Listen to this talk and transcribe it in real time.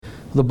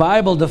The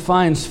Bible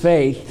defines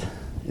faith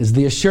as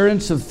the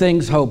assurance of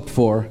things hoped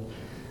for,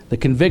 the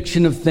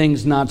conviction of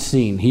things not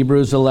seen.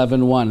 Hebrews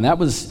 11:1.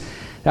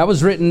 That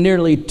was written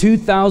nearly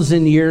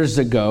 2,000 years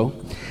ago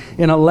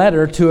in a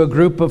letter to a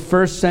group of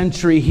first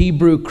century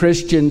Hebrew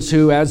Christians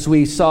who, as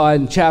we saw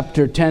in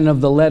chapter 10 of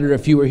the letter,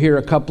 if you were here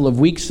a couple of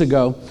weeks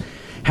ago,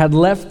 had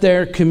left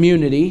their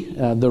community,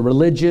 the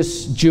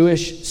religious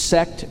Jewish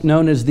sect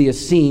known as the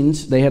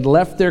Essenes. They had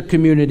left their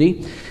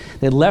community,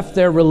 they'd left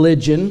their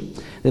religion,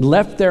 they'd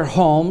left their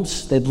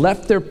homes, they'd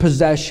left their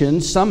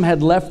possessions, some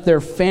had left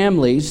their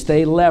families,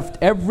 they left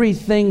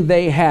everything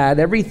they had,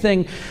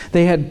 everything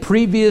they had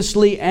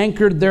previously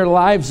anchored their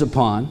lives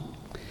upon.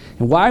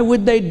 And why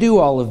would they do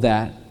all of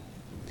that?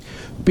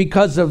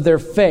 Because of their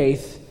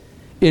faith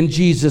in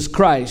Jesus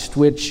Christ,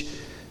 which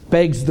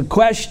begs the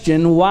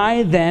question,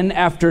 why then,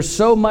 after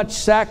so much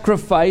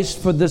sacrifice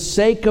for the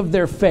sake of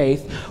their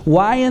faith,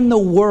 why in the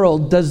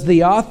world does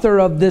the author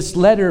of this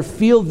letter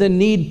feel the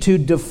need to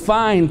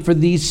define for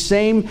these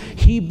same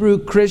Hebrew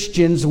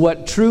Christians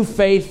what true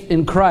faith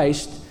in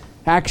Christ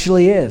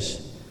actually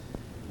is?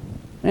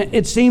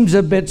 It seems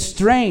a bit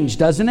strange,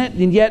 doesn't it?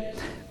 And yet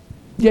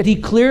he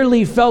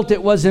clearly felt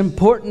it was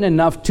important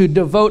enough to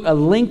devote a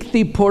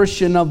lengthy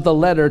portion of the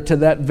letter to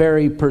that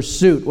very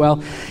pursuit.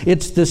 Well,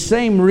 it's the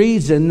same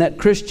reason that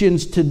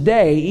Christians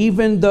today,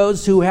 even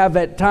those who have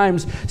at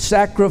times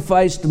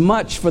sacrificed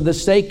much for the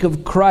sake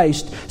of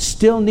Christ,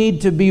 still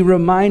need to be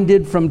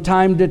reminded from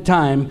time to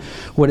time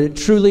what it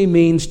truly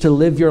means to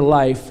live your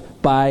life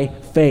by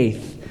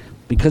faith.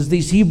 Because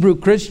these Hebrew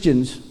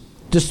Christians,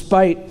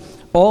 despite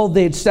all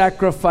they'd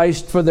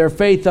sacrificed for their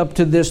faith up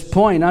to this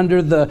point, under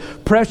the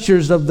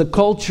pressures of the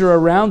culture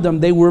around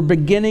them, they were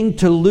beginning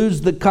to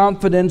lose the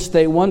confidence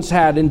they once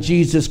had in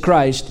Jesus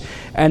Christ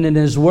and in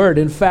His Word.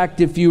 In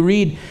fact, if you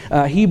read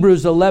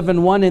Hebrews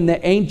 11:1 in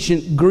the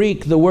ancient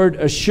Greek, the word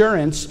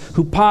assurance,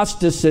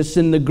 hypostasis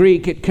in the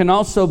Greek, it can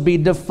also be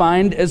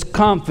defined as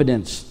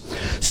confidence.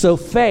 So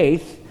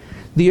faith,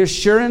 the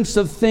assurance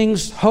of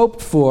things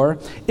hoped for,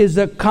 is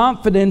a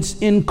confidence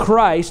in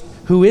Christ,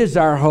 who is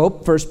our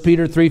hope, 1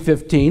 Peter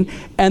 3:15,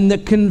 and the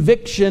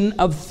conviction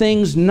of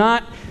things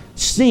not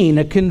seen,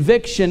 a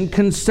conviction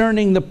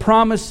concerning the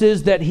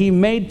promises that He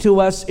made to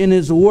us in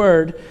His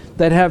Word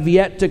that have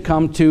yet to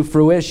come to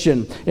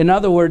fruition. In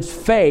other words,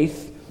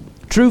 faith,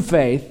 true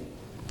faith,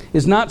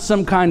 is not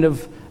some kind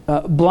of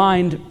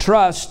blind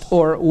trust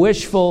or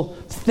wishful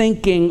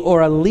thinking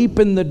or a leap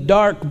in the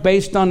dark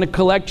based on a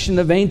collection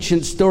of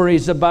ancient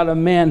stories about a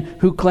man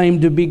who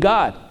claimed to be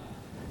God.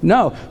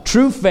 No,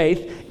 true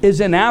faith is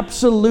an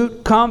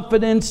absolute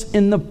confidence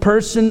in the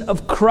person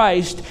of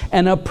Christ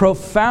and a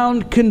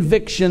profound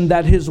conviction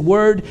that His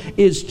Word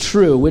is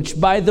true, which,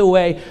 by the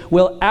way,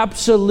 will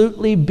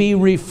absolutely be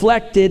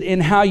reflected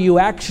in how you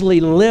actually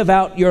live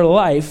out your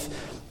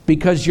life,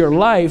 because your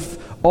life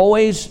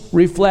always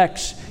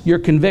reflects your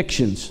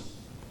convictions.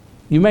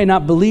 You may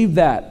not believe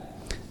that,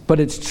 but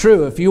it's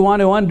true. If you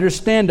want to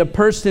understand a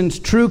person's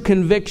true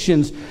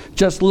convictions,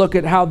 just look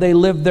at how they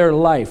live their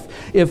life.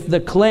 If the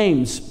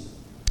claims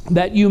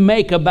that you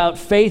make about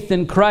faith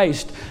in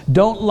Christ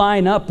don't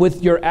line up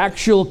with your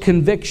actual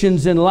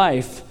convictions in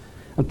life,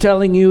 I'm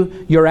telling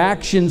you, your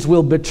actions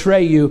will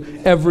betray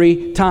you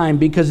every time,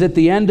 because at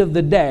the end of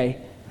the day,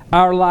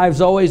 our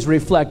lives always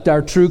reflect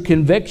our true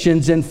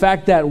convictions. In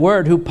fact, that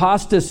word,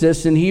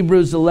 hypostasis, in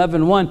Hebrews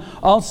 11:1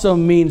 also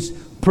means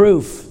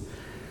proof.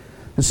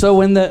 And so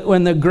when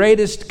the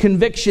greatest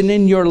conviction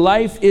in your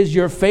life is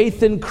your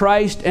faith in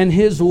Christ and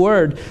His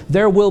Word,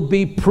 there will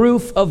be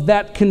proof of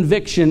that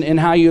conviction in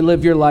how you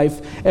live your life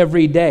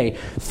every day.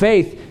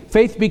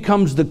 Faith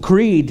becomes the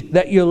creed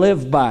that you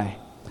live by,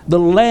 the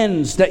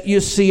lens that you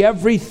see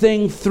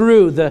everything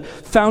through, the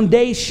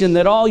foundation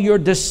that all your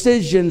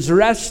decisions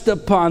rest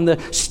upon, the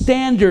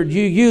standard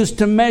you use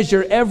to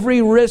measure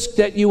every risk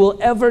that you will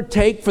ever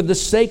take for the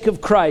sake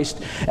of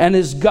Christ and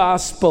His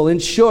gospel. In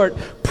short,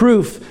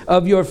 proof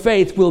of your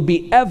faith will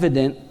be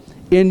evident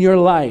in your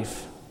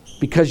life,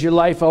 because your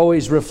life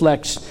always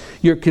reflects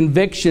your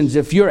convictions.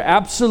 If you're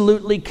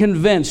absolutely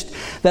convinced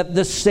that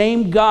the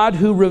same God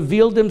who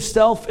revealed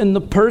Himself in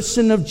the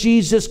person of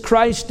Jesus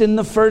Christ in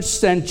the first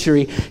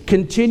century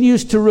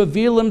continues to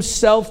reveal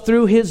Himself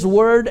through His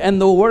Word and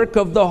the work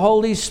of the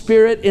Holy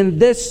Spirit in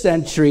this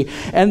century,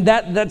 and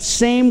that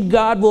same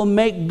God will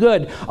make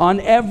good on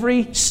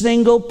every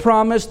single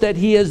promise that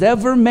He has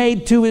ever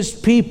made to His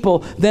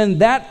people, then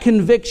that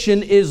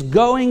conviction is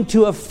going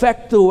to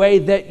affect the way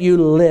that you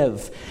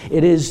live.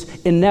 It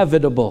is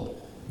inevitable.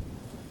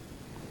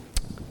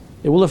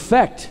 It will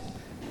affect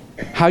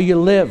how you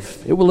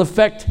live. It will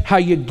affect how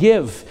you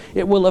give.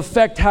 It will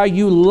affect how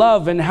you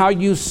love and how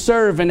you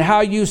serve and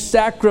how you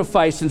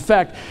sacrifice. In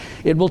fact,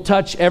 it will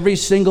touch every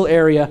single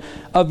area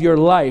of your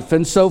life.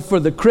 And so for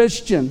the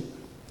Christian,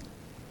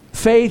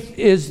 faith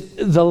is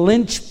the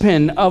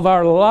linchpin of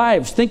our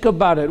lives. Think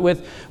about it.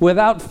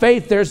 Without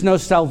faith, there's no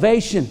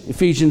salvation,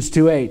 Ephesians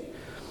 2:8.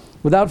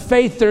 Without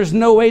faith, there's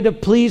no way to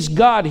please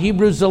God,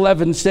 Hebrews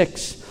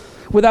 11:6.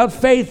 Without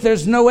faith,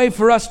 there's no way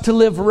for us to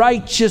live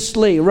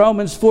righteously.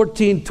 Romans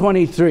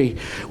 14:23.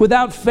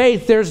 Without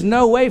faith, there's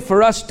no way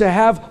for us to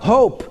have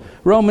hope.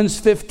 Romans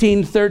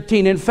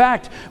 15:13. In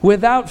fact,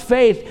 without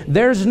faith,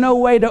 there's no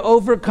way to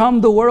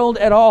overcome the world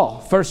at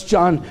all. 1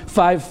 John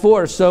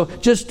 5:4. So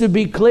just to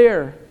be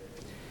clear,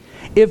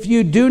 if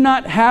you do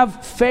not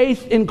have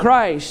faith in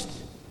Christ,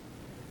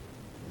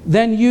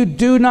 then you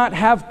do not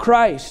have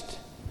Christ.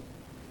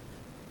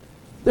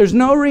 There's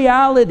no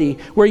reality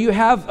where you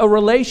have a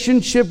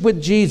relationship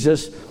with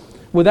Jesus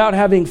without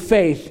having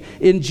faith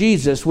in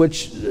Jesus,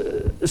 which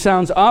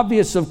sounds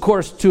obvious, of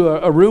course, to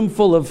a room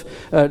full of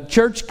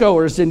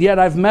churchgoers, and yet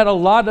I've met a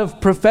lot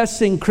of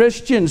professing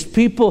Christians,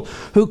 people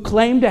who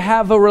claim to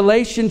have a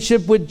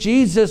relationship with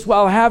Jesus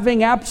while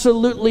having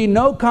absolutely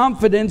no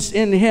confidence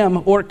in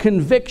Him or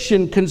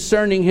conviction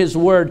concerning His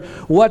Word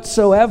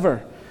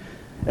whatsoever.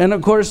 And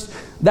of course,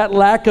 that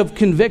lack of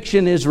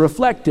conviction is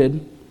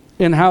reflected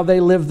in how they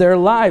live their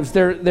lives.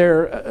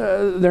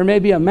 There may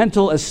be a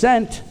mental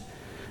assent,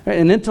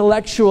 an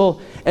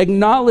intellectual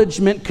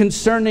acknowledgement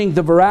concerning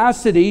the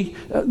veracity,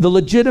 the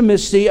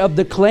legitimacy of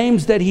the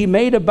claims that he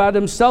made about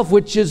himself,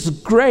 which is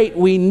great.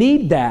 We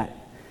need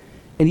that.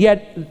 And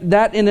yet,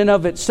 that in and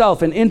of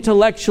itself, an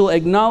intellectual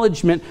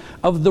acknowledgement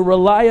of the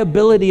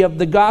reliability of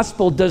the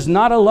gospel, does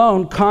not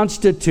alone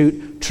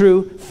constitute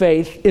true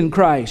faith in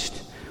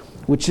Christ.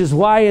 Which is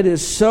why it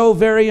is so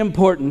very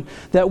important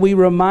that we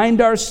remind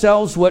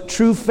ourselves what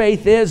true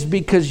faith is,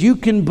 because you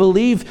can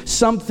believe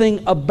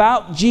something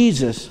about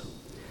Jesus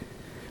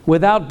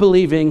without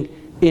believing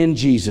in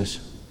Jesus.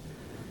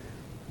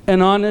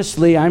 And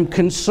honestly, I'm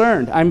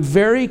concerned. I'm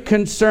very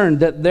concerned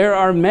that there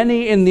are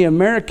many in the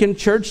American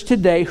church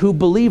today who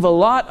believe a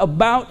lot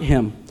about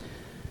Him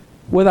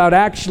without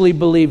actually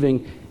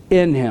believing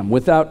in Him,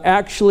 without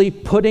actually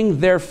putting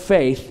their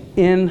faith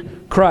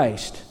in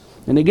Christ.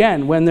 And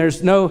again, when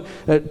there's no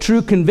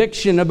true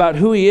conviction about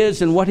who He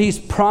is and what He's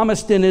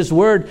promised in His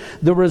Word,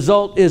 the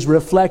result is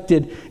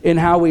reflected in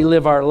how we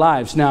live our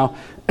lives. Now,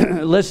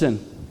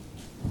 listen,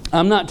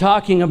 I'm not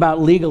talking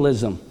about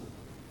legalism,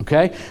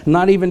 okay? I'm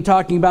not even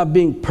talking about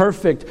being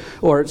perfect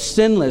or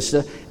sinless.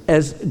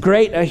 As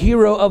great a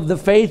hero of the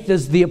faith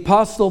as the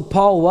Apostle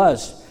Paul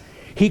was,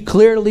 he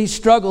clearly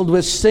struggled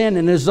with sin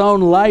in his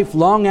own life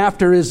long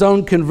after his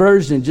own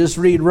conversion. Just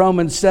read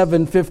Romans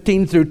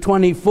 7:15 through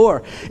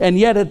 24. And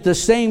yet at the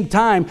same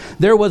time,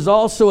 there was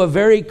also a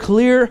very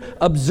clear,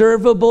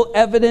 observable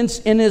evidence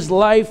in his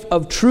life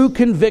of true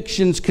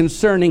convictions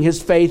concerning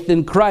his faith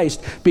in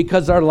Christ,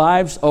 because our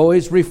lives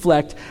always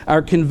reflect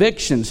our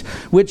convictions.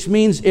 Which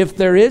means if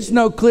there is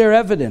no clear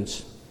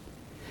evidence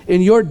in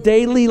your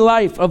daily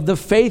life of the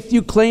faith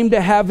you claim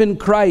to have in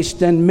Christ,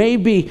 then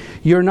maybe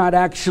you're not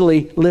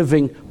actually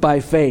living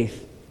by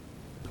faith.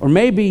 Or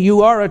maybe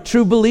you are a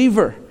true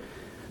believer,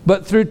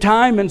 but through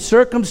time and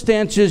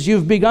circumstances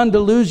you've begun to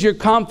lose your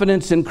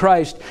confidence in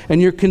Christ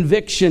and your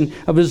conviction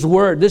of His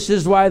Word. This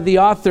is why the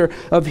author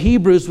of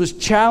Hebrews was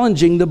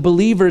challenging the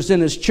believers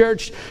in his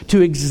church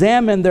to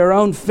examine their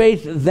own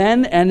faith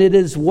then, and it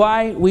is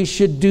why we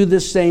should do the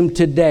same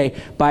today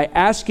by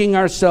asking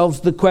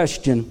ourselves the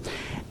question,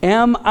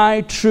 am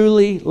I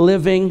truly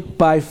living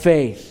by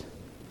faith?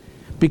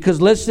 Because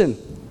listen,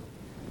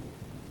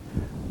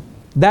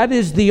 that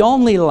is the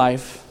only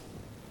life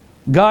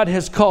God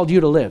has called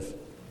you to live.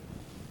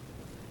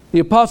 The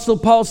Apostle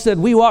Paul said,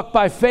 we walk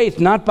by faith,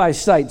 not by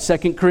sight,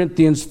 2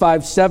 Corinthians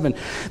 5:7.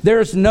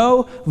 There's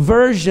no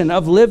version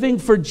of living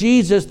for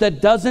Jesus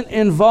that doesn't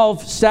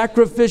involve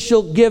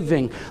sacrificial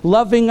giving,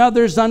 loving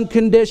others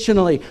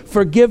unconditionally,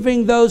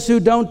 forgiving those who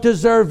don't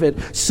deserve it,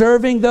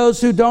 serving those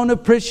who don't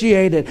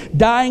appreciate it,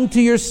 dying to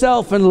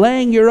yourself and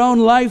laying your own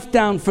life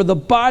down for the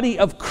body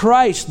of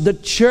Christ, the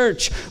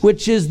church,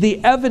 which is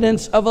the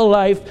evidence of a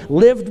life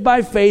lived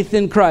by faith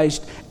in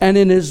Christ and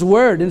in His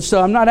Word. And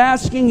so I'm not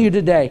asking you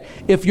today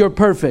if you're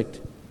perfect.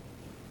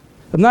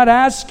 I'm not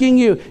asking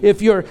you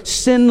if you're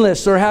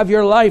sinless or have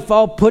your life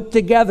all put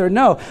together.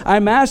 No,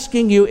 I'm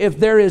asking you if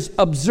there is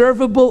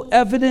observable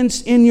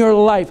evidence in your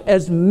life,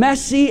 as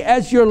messy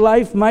as your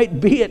life might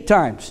be at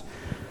times.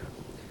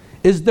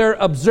 Is there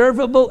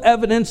observable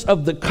evidence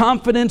of the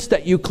confidence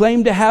that you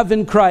claim to have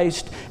in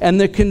Christ and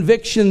the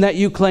conviction that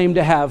you claim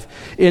to have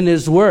in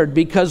His Word?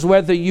 Because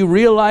whether you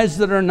realize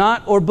it or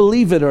not, or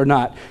believe it or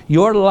not,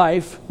 your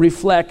life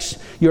reflects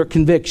your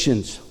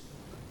convictions.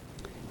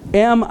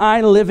 Am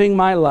I living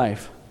my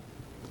life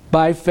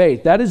by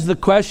faith? That is the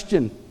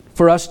question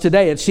for us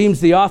today. It seems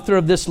the author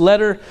of this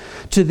letter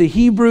to the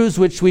Hebrews,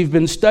 which we've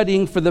been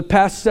studying for the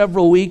past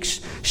several weeks,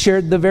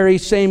 shared the very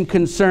same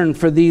concern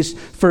for these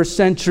first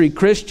century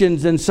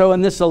Christians. And so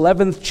in this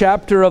 11th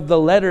chapter of the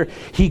letter,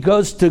 he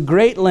goes to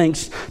great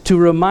lengths to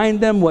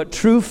remind them what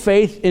true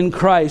faith in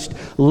Christ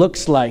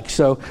looks like.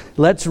 So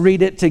let's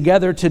read it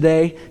together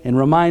today and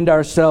remind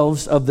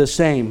ourselves of the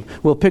same.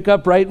 We'll pick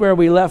up right where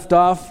we left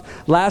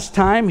off last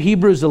time,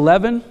 Hebrews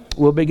 11.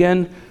 We'll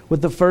begin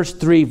with the first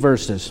 3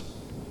 verses.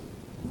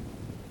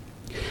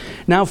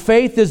 Now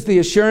faith is the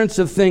assurance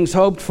of things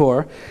hoped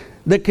for,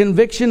 the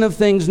conviction of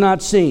things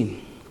not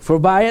seen. For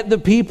by it the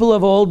people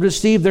of old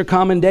received their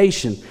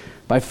commendation.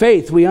 By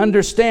faith we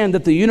understand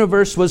that the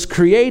universe was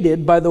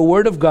created by the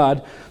word of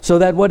God, so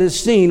that what is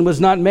seen was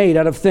not made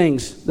out of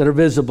things that are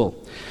visible.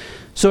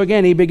 So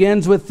again, he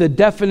begins with the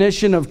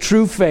definition of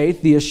true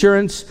faith, the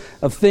assurance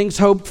of things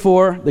hoped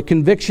for, the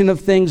conviction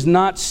of things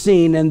not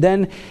seen, and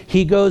then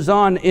he goes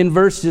on in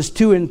verses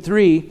 2 and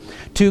 3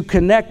 to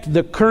connect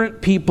the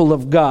current people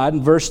of God,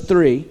 verse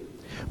 3,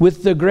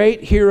 with the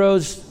great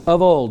heroes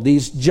of old,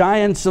 these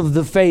giants of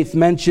the faith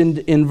mentioned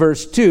in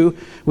verse 2,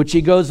 which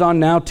he goes on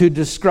now to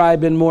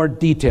describe in more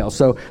detail.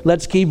 So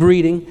let's keep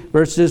reading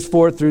verses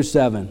 4 through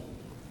 7.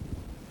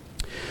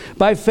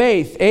 By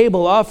faith,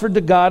 Abel offered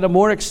to God a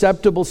more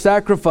acceptable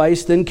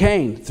sacrifice than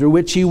Cain, through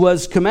which he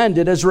was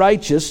commended as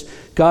righteous,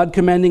 God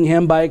commending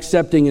him by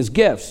accepting his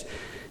gifts.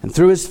 And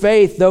through his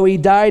faith, though he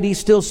died, he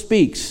still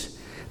speaks.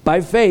 By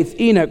faith,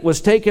 Enoch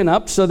was taken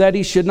up so that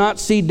he should not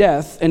see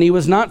death, and he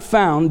was not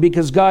found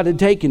because God had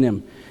taken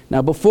him.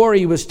 Now before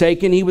he was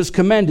taken, he was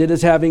commended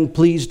as having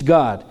pleased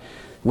God.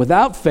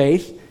 Without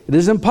faith, it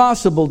is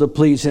impossible to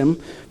please him,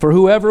 for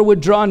whoever would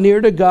draw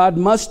near to God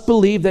must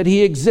believe that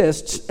he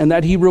exists and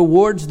that he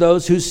rewards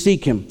those who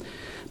seek him.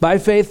 By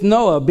faith,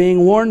 Noah,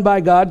 being warned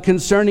by God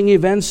concerning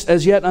events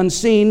as yet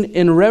unseen,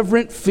 in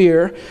reverent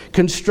fear,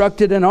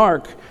 constructed an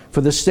ark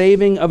for the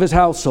saving of his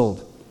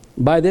household.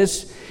 By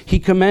this, he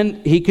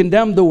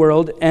condemned the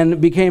world and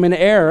became an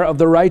heir of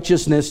the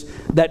righteousness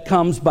that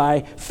comes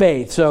by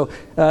faith. So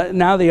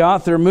now the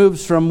author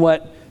moves from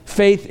what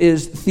faith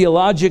is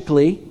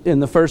theologically in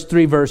the first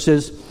 3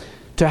 verses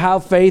to how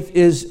faith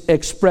is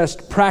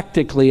expressed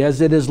practically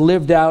as it is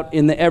lived out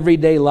in the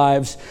everyday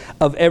lives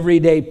of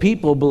everyday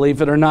people,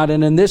 believe it or not.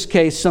 And in this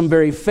case, some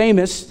very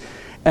famous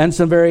and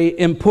some very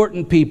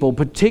important people,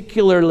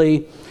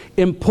 particularly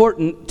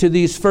important to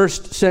these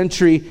first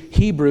century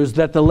Hebrews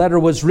that the letter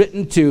was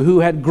written to, who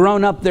had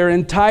grown up their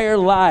entire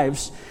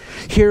lives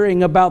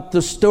hearing about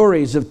the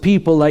stories of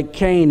people like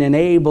Cain and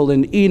Abel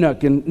and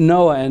Enoch and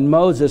Noah and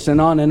Moses and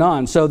on and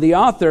on. So the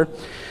author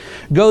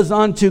goes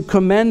on to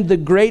commend the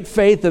great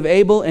faith of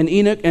Abel and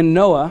Enoch and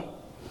Noah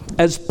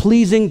as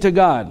pleasing to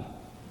God.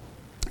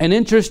 And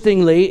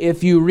interestingly,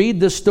 if you read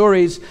the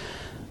stories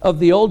of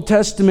the Old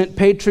Testament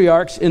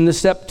patriarchs in the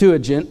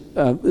Septuagint,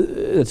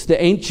 it's the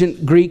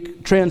ancient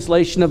Greek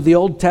translation of the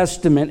Old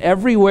Testament,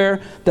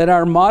 everywhere that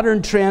our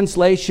modern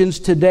translations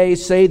today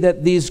say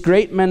that these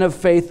great men of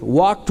faith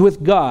walked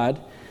with God,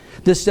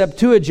 the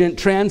Septuagint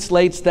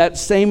translates that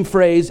same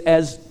phrase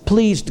as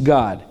pleased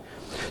God.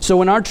 So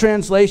when our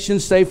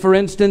translations say, for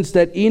instance,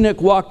 that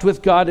Enoch walked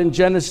with God in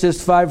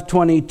Genesis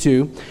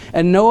 5:22,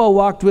 and Noah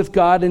walked with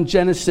God in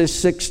Genesis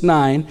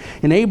 6:9,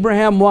 and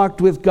Abraham walked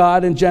with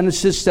God in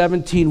Genesis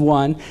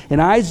 17:1,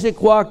 and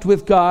Isaac walked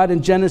with God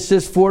in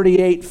Genesis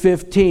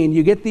 48:15,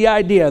 you get the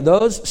idea.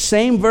 Those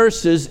same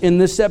verses in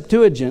the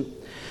Septuagint,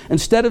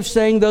 instead of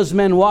saying those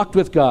men walked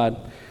with God,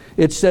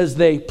 it says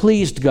they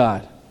pleased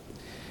God.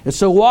 And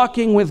so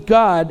walking with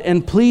God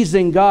and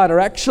pleasing God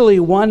are actually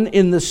one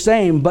in the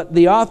same, but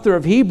the author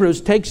of Hebrews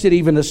takes it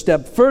even a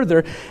step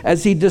further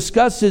as he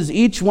discusses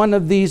each one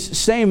of these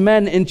same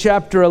men in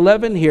chapter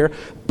 11 here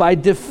by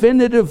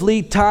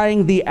definitively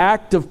tying the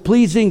act of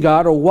pleasing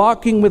God or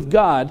walking with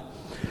God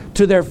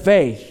to their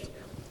faith.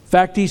 In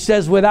fact, he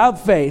says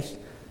without faith,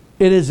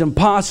 it is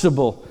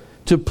impossible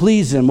to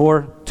please him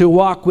or to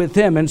walk with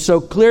him. And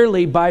so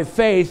clearly by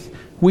faith,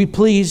 we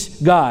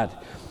please God.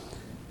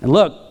 And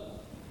look,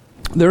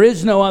 there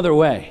is no other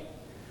way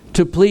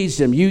to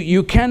please him.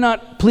 You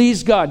cannot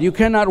please God. You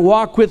cannot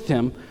walk with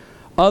him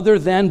other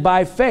than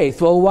by faith.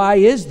 Well, why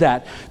is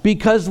that?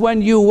 Because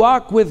when you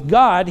walk with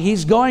God,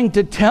 he's going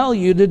to tell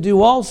you to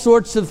do all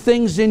sorts of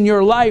things in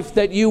your life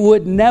that you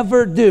would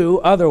never do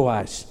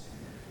otherwise.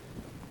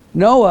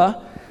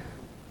 Noah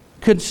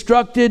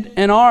constructed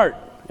an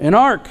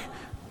ark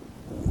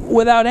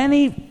without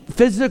any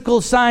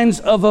physical signs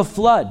of a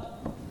flood.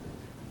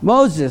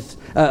 Moses,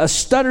 a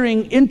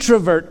stuttering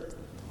introvert,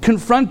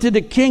 confronted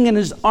a king and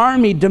his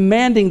army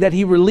demanding that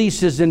he release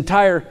his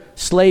entire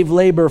slave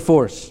labor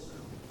force.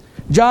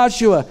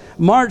 Joshua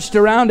marched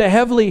around a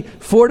heavily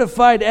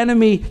fortified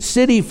enemy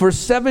city for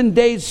 7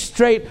 days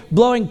straight,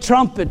 blowing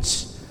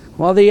trumpets,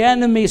 while the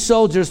enemy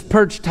soldiers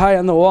perched high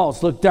on the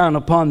walls looked down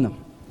upon them.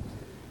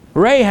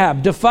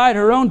 Rahab defied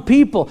her own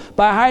people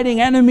by hiding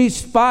enemy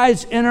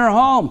spies in her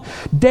home.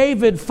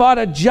 David fought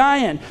a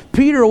giant.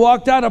 Peter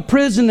walked out of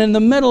prison in the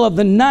middle of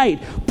the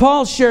night.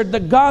 Paul shared the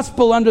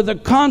gospel under the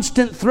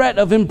constant threat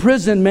of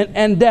imprisonment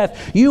and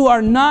death. You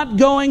are not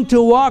going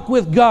to walk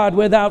with God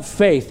without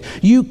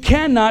faith. You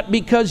cannot,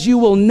 because you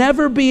will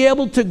never be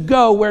able to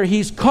go where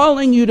he's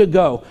calling you to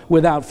go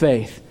without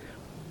faith.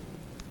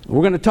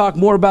 We're going to talk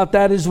more about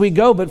that as we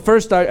go, but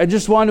first I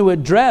just want to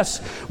address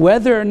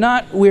whether or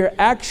not we're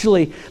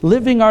actually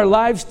living our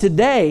lives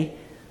today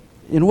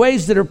in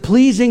ways that are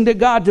pleasing to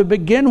God to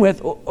begin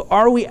with.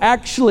 Are we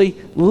actually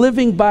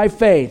living by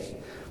faith?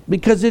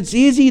 Because it's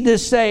easy to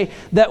say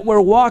that we're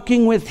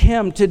walking with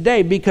him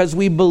today because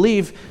we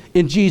believe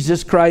in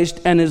Jesus Christ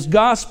and his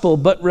gospel,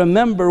 but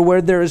remember,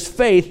 where there is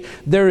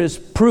faith, there is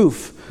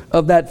proof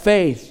of that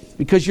faith.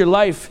 because your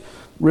life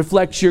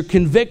reflects your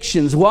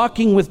convictions.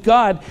 Walking with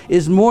God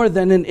is more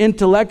than an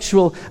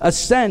intellectual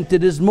assent.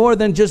 It is more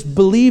than just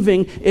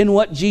believing in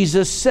what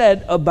Jesus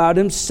said about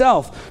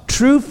himself.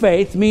 True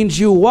faith means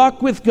you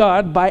walk with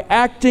God by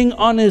acting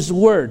on his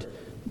word,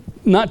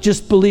 not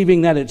just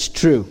believing that it's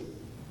true.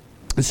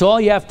 And so all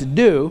you have to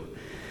do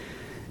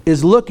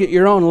is look at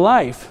your own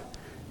life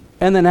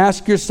and then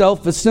ask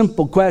yourself a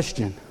simple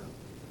question.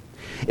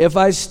 If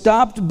I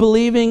stopped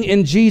believing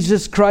in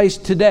Jesus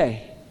Christ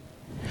today,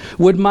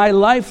 would my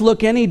life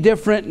look any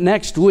different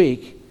next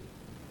week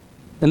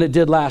than it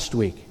did last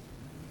week?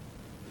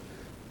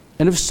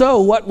 And if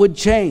so, what would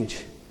change?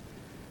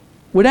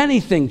 Would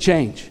anything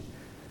change?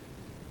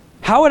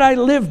 How would I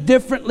live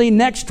differently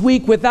next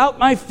week without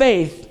my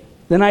faith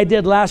than I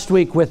did last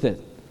week with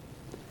it?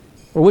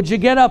 Or would you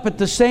get up at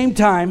the same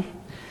time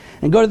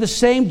and go to the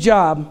same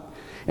job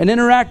and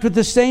interact with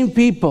the same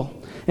people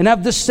and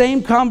have the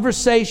same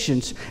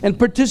conversations and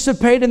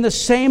participate in the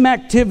same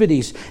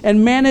activities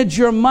and manage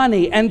your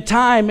money and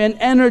time and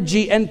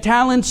energy and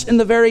talents in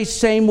the very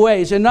same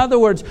ways? In other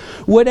words,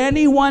 would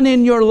anyone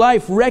in your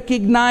life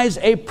recognize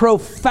a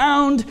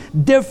profound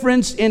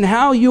difference in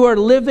how you are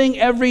living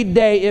every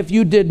day if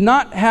you did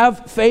not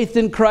have faith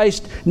in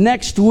Christ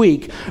next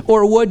week?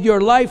 Or would your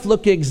life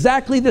look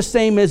exactly the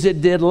same as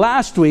it did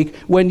last week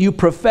when you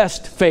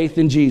professed faith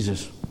in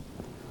Jesus?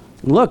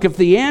 Look, if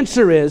the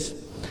answer is,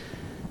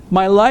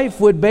 my life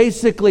would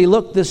basically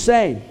look the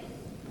same,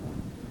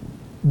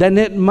 then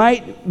it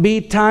might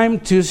be time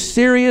to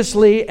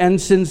seriously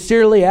and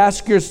sincerely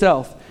ask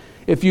yourself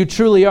if you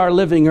truly are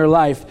living your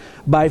life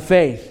by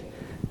faith.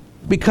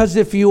 Because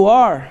if you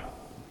are,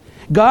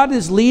 God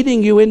is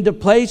leading you into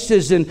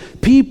places and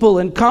people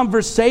and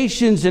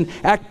conversations and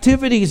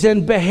activities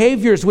and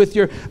behaviors with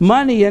your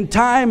money and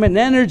time and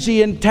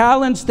energy and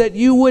talents that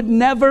you would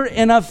never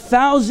in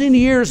 1,000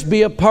 years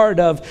be a part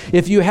of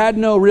if you had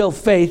no real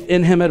faith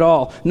in him at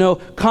all, no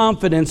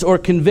confidence or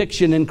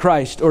conviction in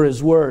Christ or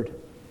his word.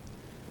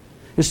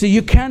 You see,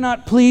 you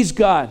cannot please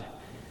God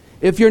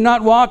if you're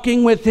not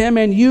walking with him,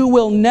 and you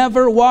will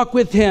never walk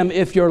with him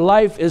if your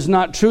life is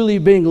not truly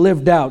being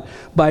lived out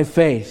by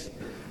faith.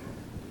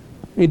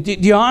 Do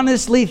you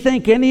honestly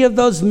think any of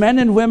those men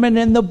and women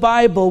in the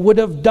Bible would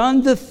have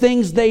done the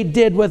things they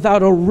did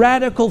without a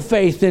radical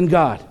faith in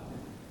God?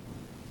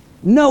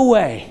 No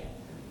way.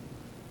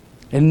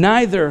 And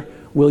neither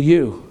will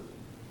you.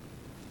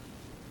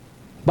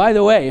 By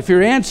the way, if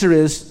your answer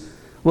is,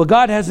 well,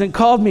 God hasn't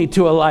called me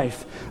to a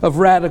life of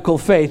radical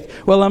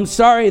faith, well, I'm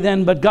sorry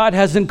then, but God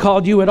hasn't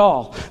called you at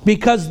all.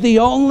 Because the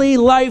only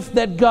life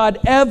that God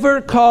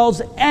ever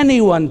calls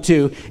anyone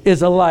to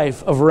is a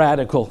life of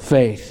radical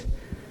faith.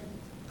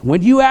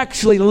 When you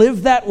actually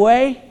live that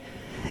way,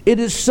 it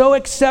is so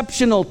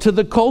exceptional to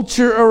the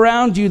culture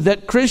around you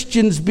that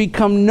Christians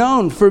become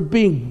known for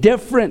being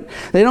different.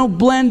 They don't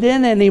blend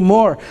in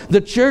anymore.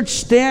 The church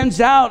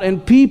stands out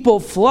and people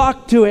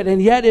flock to it.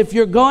 And yet, if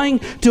you're going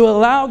to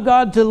allow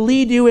God to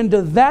lead you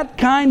into that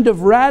kind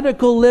of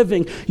radical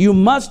living, you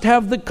must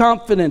have the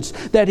confidence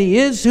that he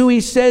is who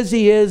he says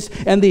he is,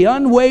 and the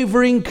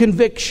unwavering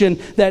conviction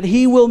that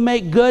he will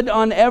make good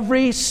on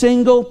every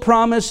single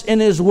promise in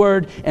his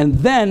word. And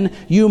then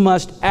you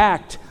must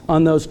act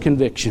on those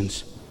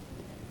convictions.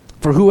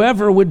 For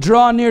whoever would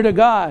draw near to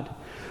God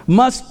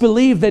must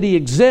believe that he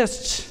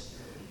exists,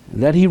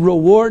 and that he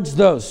rewards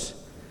those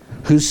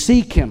who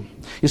seek him.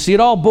 You see, it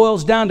all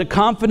boils down to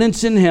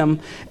confidence in him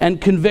and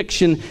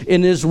conviction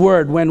in his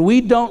word. When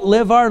we don't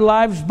live our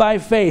lives by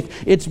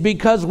faith, it's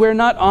because we're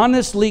not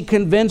honestly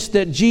convinced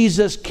that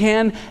Jesus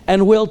can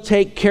and will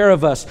take care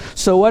of us.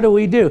 So what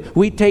do?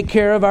 We take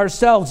care of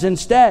ourselves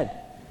instead.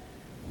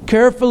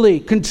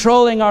 Carefully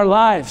controlling our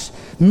lives,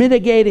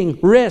 mitigating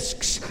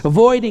risks,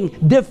 avoiding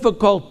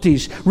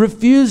difficulties,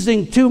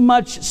 refusing too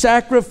much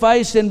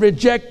sacrifice and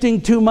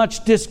rejecting too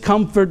much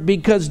discomfort,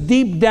 because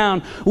deep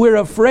down we're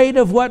afraid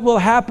of what will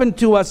happen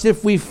to us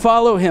if we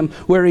follow him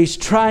where he's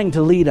trying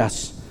to lead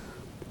us.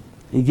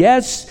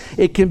 Yes,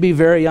 it can be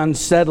very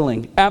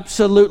unsettling.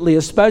 Absolutely,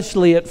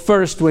 especially at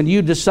first when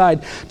you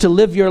decide to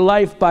live your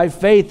life by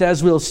faith,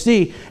 as we'll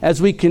see as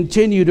we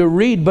continue to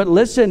read. But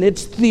listen,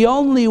 it's the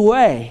only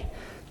way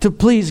to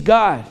please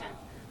God.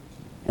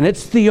 And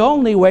it's the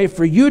only way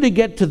for you to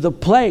get to the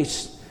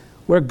place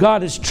where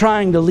God is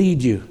trying to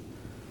lead you.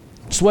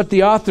 It's what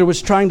the author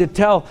was trying to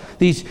tell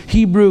these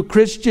Hebrew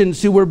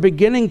Christians who were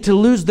beginning to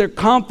lose their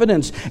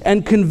confidence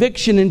and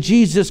conviction in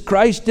Jesus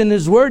Christ and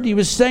his word. He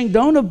was saying,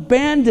 don't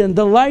abandon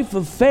the life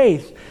of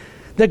faith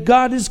that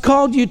God has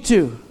called you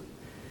to.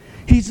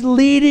 He's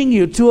leading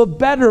you to a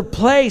better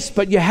place,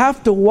 but you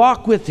have to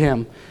walk with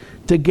him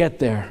to get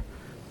there.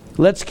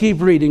 Let's keep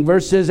reading,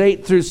 verses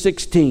 8 through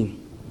 16.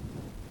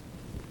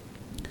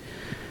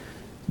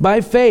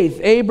 By faith,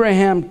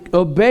 Abraham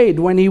obeyed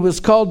when he was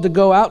called to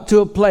go out to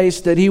a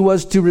place that he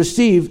was to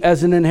receive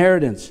as an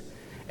inheritance.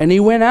 And he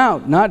went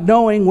out, not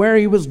knowing where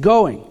he was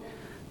going.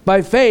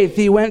 By faith,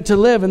 he went to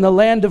live in the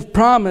land of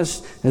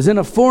promise, as in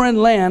a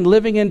foreign land,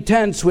 living in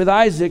tents with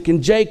Isaac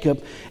and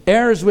Jacob,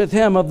 heirs with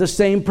him of the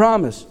same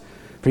promise.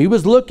 For he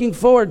was looking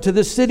forward to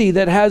the city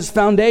that has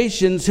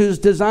foundations, whose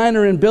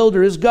designer and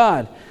builder is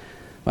God.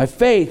 By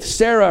faith,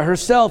 Sarah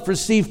herself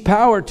received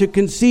power to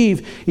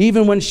conceive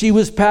even when she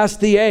was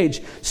past the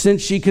age,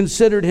 since she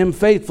considered him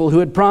faithful who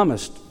had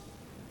promised.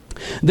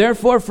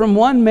 Therefore, from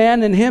one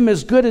man, and him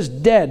as good as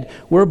dead,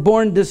 were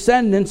born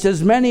descendants,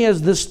 as many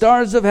as the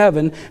stars of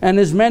heaven, and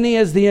as many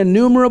as the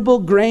innumerable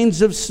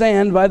grains of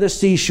sand by the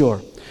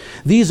seashore.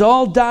 These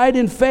all died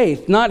in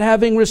faith, not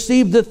having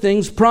received the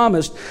things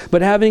promised,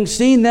 but having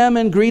seen them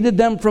and greeted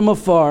them from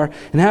afar,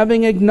 and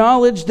having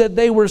acknowledged that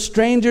they were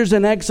strangers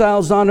and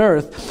exiles on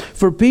earth.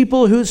 For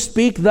people who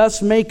speak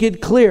thus make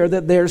it clear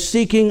that they are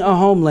seeking a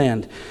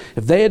homeland.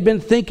 If they had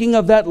been thinking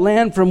of that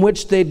land from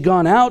which they'd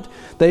gone out,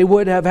 they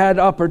would have had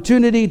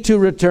opportunity to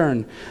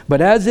return.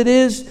 But as it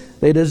is,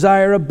 they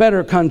desire a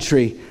better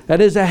country,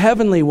 that is a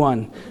heavenly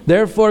one.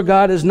 Therefore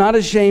God is not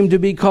ashamed to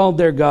be called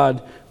their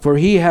God, for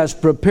he has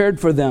prepared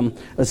for them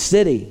a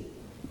city.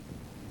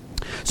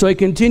 So he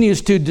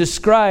continues to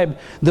describe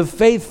the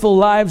faithful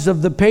lives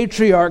of the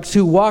patriarchs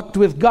who walked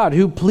with God,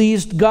 who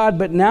pleased God.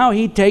 But now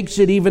he takes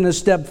it even a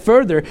step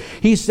further.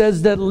 He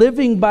says that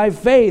living by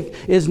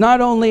faith is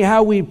not only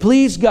how we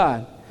please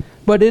God,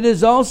 but it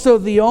is also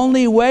the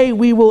only way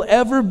we will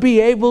ever be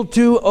able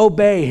to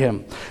obey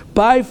him.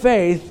 By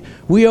faith,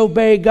 we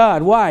obey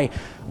God. Why?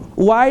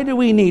 Why do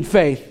we need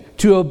faith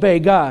to obey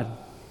God?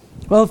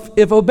 Well,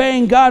 if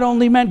obeying God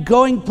only meant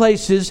going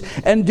places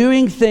and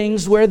doing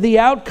things where the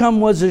outcome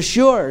was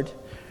assured,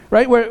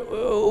 right,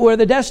 where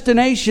the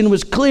destination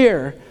was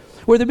clear,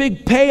 where the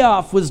big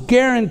payoff was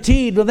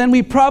guaranteed, well, then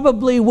we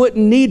probably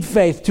wouldn't need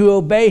faith to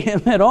obey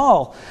him at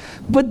all.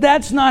 But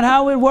that's not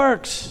how it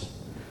works.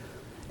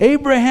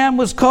 Abraham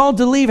was called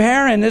to leave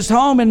Haran, his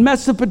home in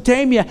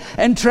Mesopotamia,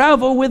 and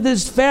travel with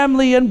his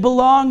family and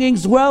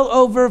belongings well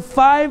over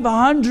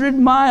 500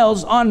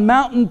 miles on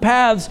mountain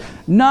paths,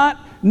 not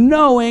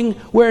knowing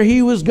where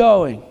he was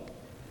going.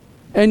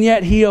 And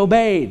yet he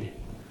obeyed.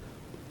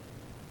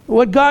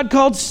 What God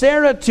called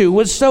Sarah to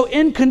was so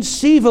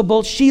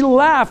inconceivable, she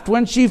laughed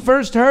when she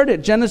first heard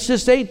it.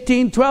 Genesis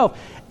 18:12.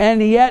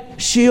 And yet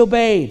she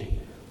obeyed.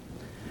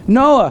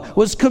 Noah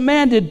was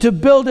commanded to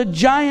build a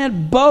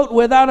giant boat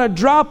without a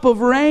drop of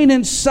rain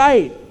in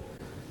sight.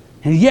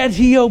 And yet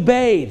he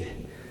obeyed.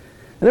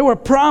 There were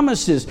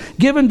promises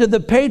given to the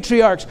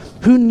patriarchs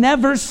who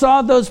never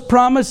saw those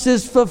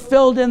promises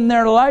fulfilled in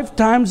their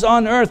lifetimes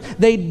on earth.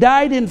 They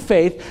died in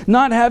faith,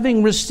 not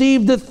having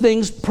received the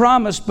things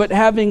promised, but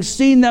having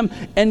seen them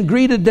and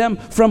greeted them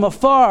from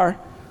afar.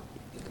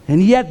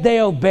 And yet they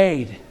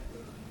obeyed.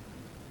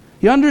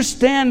 You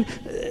understand?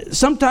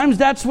 Sometimes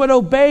that's what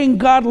obeying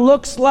God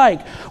looks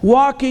like.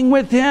 Walking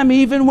with him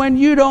even when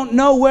you don't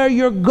know where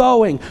you're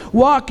going.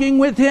 Walking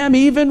with him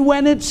even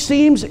when it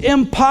seems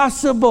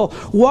impossible.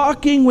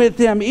 Walking with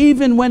him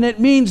even when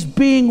it means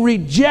being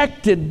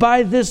rejected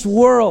by this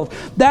world.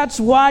 That's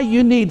why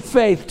you need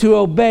faith to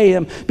obey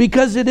him,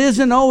 because it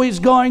isn't always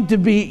going to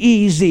be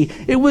easy.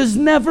 It was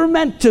never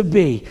meant to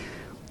be.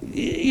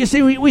 You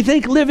see, we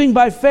think living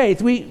by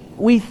faith.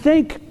 We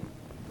think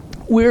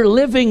we're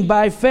living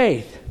by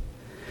faith.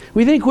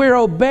 We think we're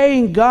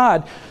obeying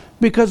God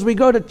because we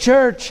go to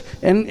church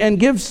and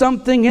give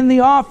something in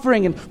the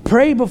offering and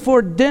pray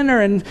before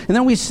dinner and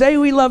then we say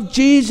we love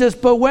Jesus.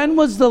 But when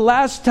was the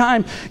last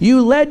time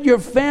you led your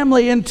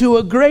family into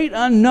a great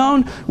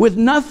unknown with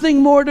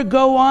nothing more to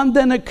go on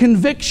than a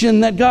conviction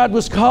that God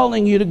was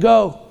calling you to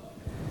go?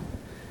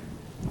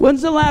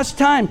 When's the last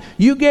time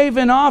you gave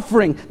an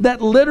offering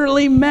that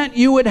literally meant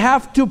you would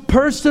have to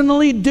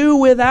personally do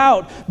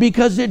without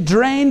because it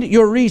drained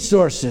your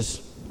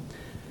resources?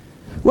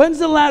 When's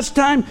the last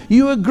time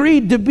you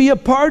agreed to be a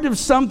part of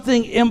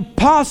something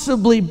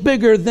impossibly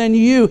bigger than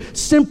you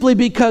simply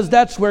because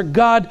that's where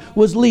God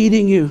was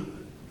leading you?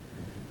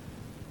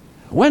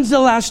 When's the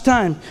last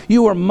time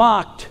you were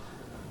mocked,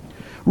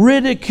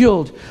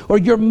 ridiculed, or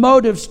your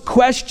motives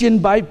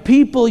questioned by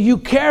people you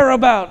care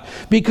about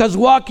because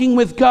walking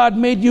with God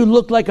made you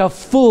look like a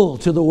fool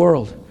to the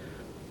world?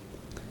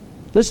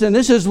 Listen,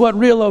 this is what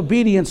real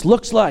obedience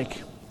looks like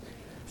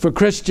for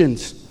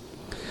Christians.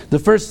 The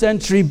first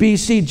century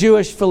BC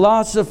Jewish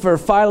philosopher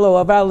Philo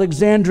of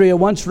Alexandria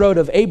once wrote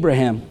of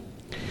Abraham.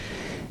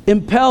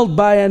 Impelled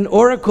by an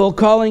oracle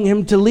calling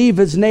him to leave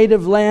his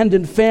native land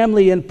and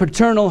family and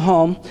paternal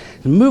home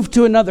and move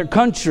to another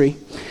country,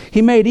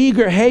 he made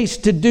eager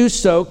haste to do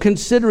so,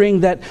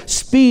 considering that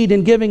speed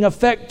in giving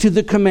effect to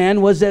the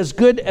command was as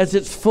good as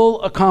its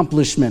full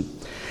accomplishment.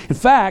 In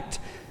fact,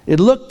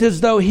 it looked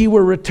as though he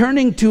were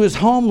returning to his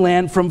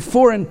homeland from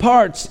foreign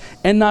parts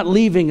and not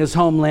leaving his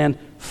homeland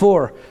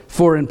for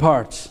foreign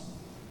parts.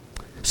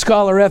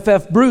 Scholar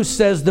F.F. Bruce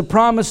says the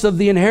promise of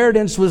the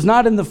inheritance was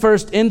not in the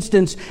first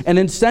instance an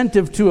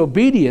incentive to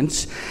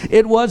obedience.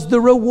 It was the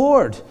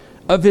reward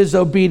of his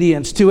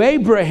obedience. To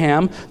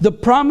Abraham, the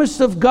promise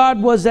of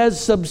God was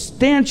as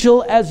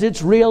substantial as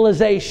its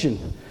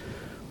realization.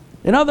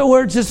 In other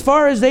words, as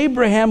far as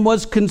Abraham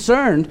was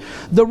concerned,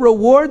 the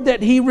reward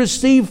that he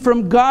received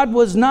from God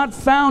was not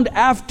found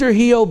after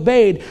he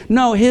obeyed.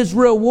 No, his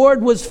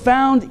reward was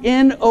found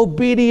in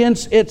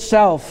obedience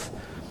itself.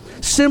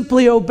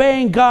 Simply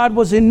obeying God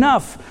was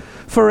enough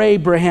for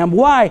Abraham.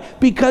 Why?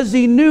 Because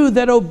he knew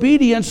that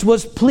obedience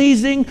was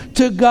pleasing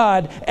to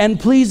God, and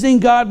pleasing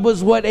God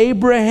was what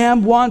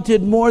Abraham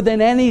wanted more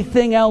than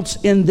anything else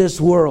in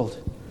this world.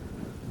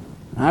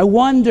 I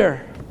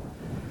wonder,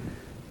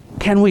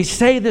 can we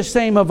say the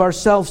same of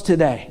ourselves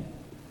today?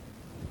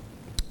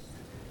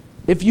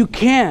 If you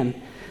can,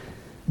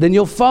 then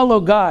you'll follow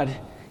God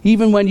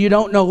even when you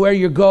don't know where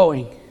you're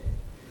going.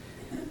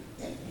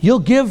 You'll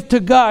give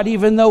to God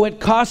even though it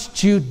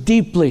costs you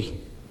deeply.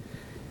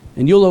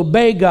 And you'll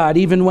obey God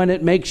even when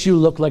it makes you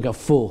look like a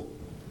fool.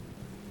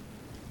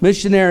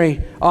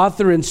 Missionary,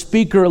 author, and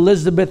speaker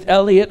Elizabeth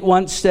Elliot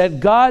once said,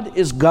 "God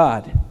is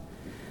God.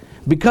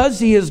 Because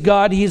He is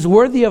God, He is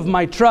worthy of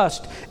my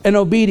trust and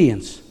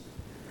obedience.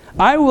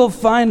 I will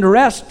find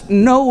rest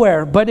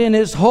nowhere but in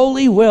His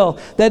holy will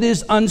that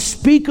is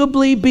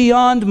unspeakably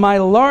beyond my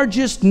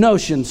largest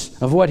notions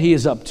of what He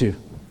is up to."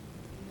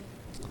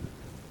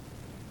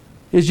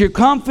 Is your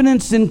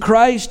confidence in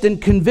Christ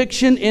and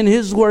conviction in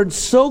His Word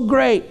so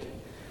great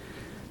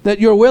that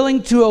you're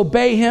willing to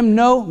obey Him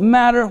no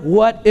matter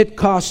what it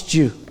costs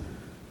you?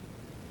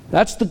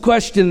 That's the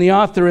question the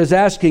author is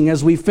asking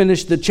as we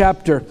finish the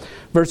chapter,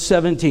 verse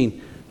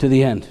 17 to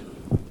the end.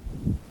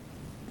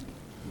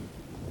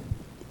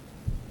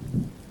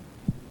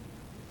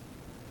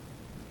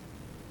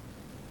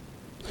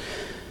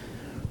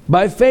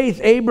 By faith,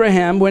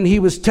 Abraham, when he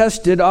was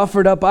tested,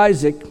 offered up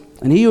Isaac.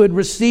 And he who had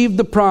received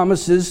the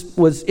promises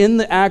was in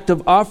the act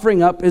of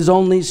offering up his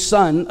only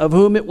son, of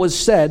whom it was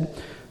said,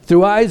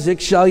 "Through Isaac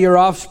shall your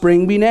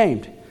offspring be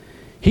named."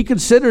 He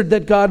considered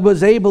that God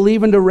was able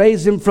even to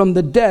raise him from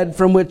the dead,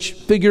 from which,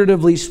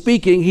 figuratively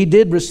speaking, he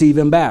did receive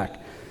him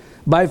back.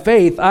 By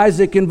faith,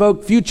 Isaac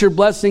invoked future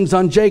blessings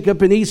on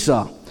Jacob and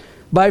Esau.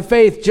 By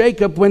faith,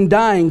 Jacob, when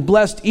dying,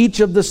 blessed each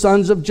of the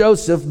sons of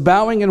Joseph,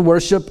 bowing in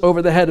worship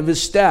over the head of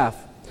his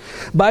staff.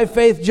 By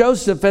faith,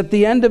 Joseph, at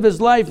the end of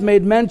his life,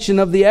 made mention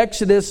of the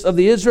exodus of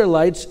the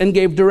Israelites and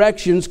gave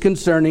directions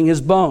concerning his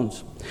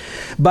bones.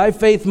 By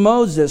faith,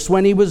 Moses,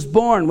 when he was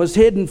born, was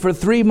hidden for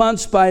 3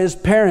 months by his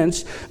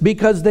parents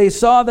because they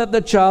saw that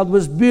the child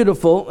was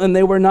beautiful and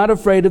they were not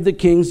afraid of the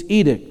king's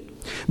edict.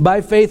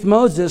 By faith,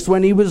 Moses,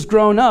 when he was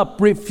grown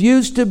up,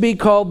 refused to be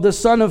called the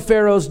son of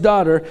Pharaoh's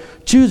daughter,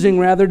 choosing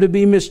rather to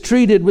be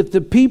mistreated with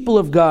the people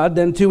of God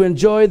than to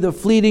enjoy the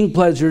fleeting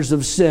pleasures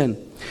of sin.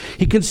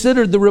 He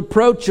considered the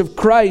reproach of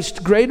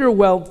Christ greater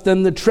wealth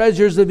than the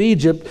treasures of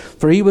Egypt,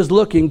 for he was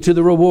looking to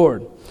the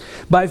reward.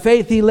 By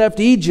faith he left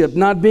Egypt,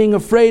 not being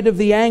afraid of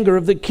the anger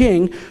of the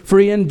king, for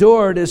he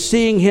endured as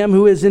seeing him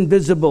who is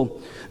invisible.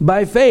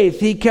 By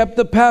faith he kept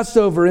the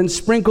Passover and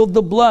sprinkled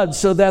the blood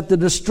so that the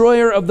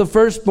destroyer of the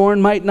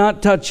firstborn might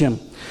not touch him.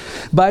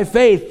 By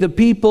faith the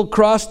people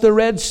crossed the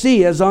Red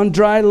Sea as on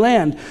dry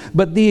land,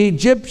 but the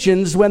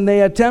Egyptians, when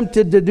they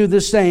attempted to do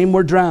the same,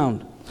 were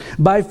drowned.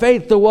 By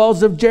faith the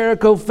walls of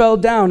Jericho fell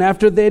down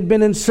after they had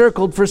been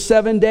encircled for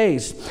 7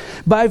 days.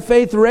 By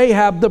faith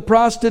Rahab the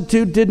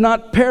prostitute did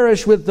not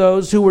perish with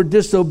those who were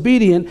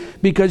disobedient,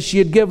 because she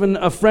had given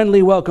a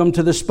friendly welcome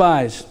to the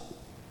spies.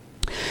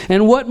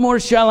 And what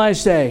more shall I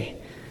say?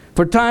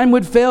 For time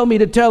would fail me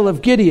to tell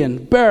of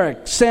Gideon,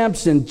 Barak,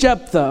 Samson,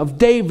 Jephthah, of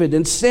David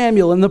and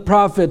Samuel and the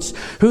prophets,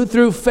 who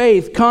through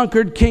faith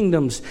conquered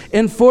kingdoms,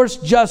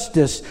 enforced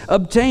justice,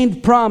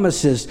 obtained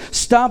promises,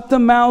 stopped the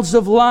mouths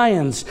of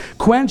lions,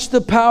 quenched the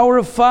power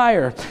of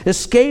fire,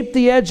 escaped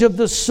the edge of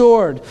the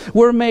sword,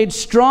 were made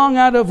strong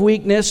out of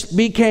weakness,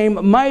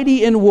 became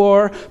mighty in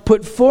war,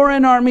 put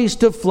foreign armies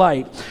to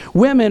flight.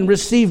 Women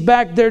received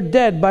back their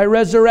dead by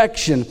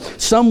resurrection.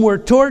 Some were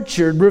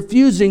tortured,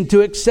 refusing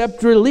to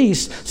accept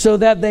release, so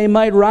that they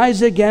might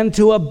rise again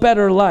to a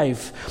better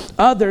life.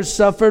 Others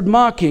suffered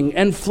mocking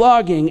and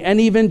flogging and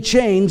even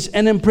chains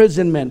and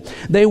imprisonment.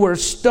 They were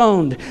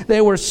stoned.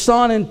 They were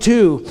sawn in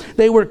two.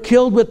 They were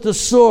killed with the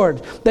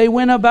sword. They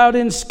went about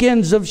in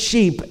skins of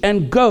sheep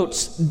and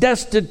goats,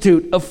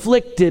 destitute,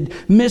 afflicted,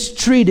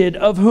 mistreated,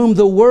 of whom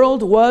the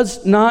world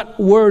was not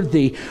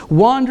worthy,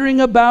 wandering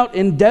about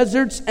in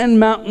deserts and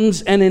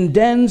mountains and in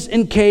dens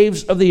and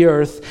caves of the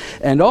earth.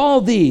 And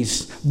all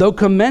these, though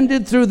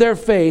commended through their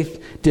faith,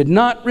 did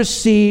not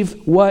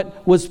receive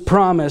what was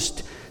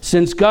promised,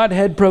 since God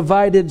had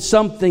provided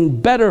something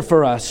better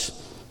for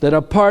us, that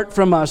apart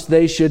from us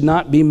they should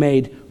not be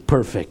made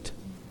perfect.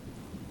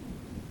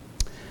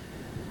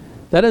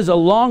 That is a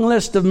long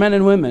list of men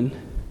and women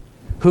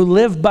who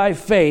lived by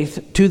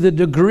faith to the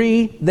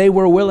degree they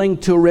were willing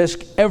to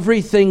risk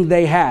everything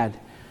they had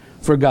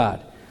for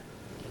God.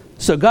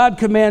 So God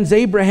commands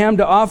Abraham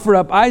to offer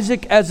up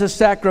Isaac as a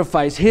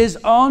sacrifice, his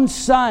own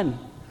son,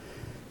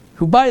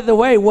 who, by the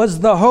way,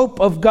 was the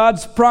hope of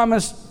God's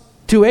promise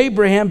to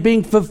Abraham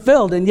being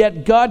fulfilled. And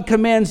yet God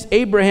commands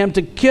Abraham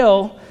to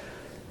kill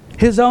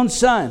his own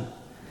son.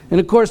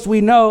 And of course,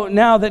 we know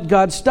now that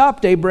God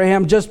stopped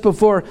Abraham just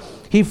before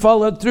he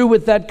followed through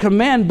with that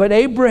command. But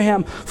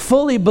Abraham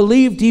fully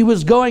believed he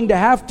was going to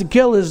have to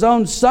kill his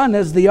own son,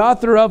 as the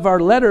author of our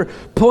letter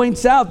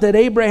points out, that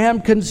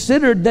Abraham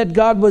considered that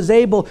God was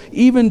able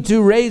even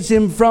to raise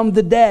him from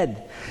the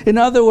dead. In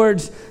other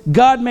words,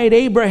 God made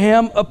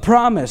Abraham a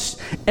promise,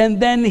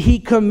 and then he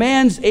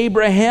commands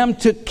Abraham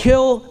to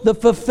kill the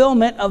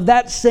fulfillment of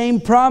that same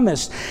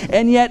promise.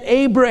 And yet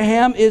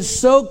Abraham is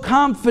so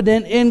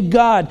confident in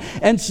God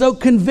and so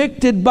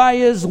convicted by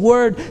his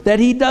word that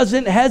he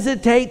doesn't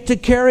hesitate to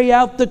carry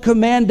out the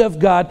command of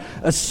God,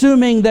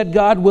 assuming that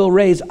God will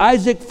raise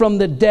Isaac from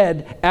the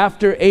dead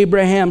after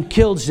Abraham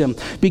kills him,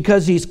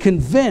 because he's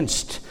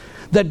convinced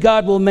that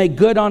God will make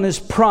good on his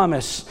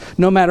promise,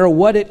 no matter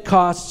what it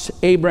costs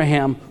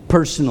Abraham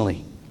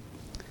personally.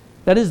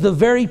 That is the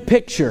very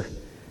picture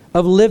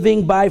of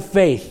living by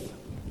faith.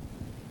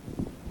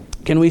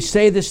 Can we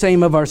say the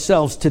same of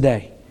ourselves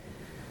today?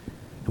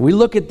 We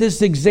look at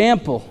this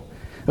example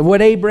of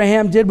what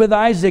Abraham did with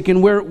Isaac,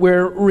 and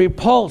we're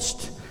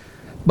repulsed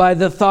by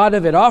the thought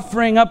of it.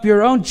 Offering up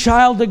your own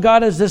child to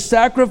God as a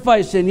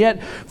sacrifice. And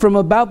yet, from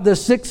about the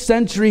 6th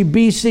century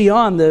BC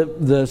on,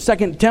 the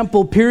Second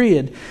Temple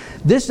period,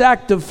 this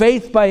act of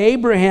faith by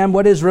Abraham,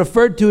 what is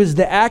referred to as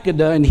the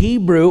Akedah in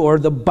Hebrew, or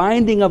the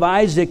binding of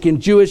Isaac in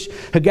Jewish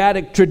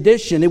Haggadic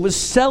tradition, it was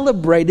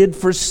celebrated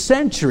for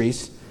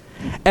centuries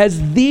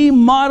as the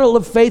model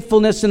of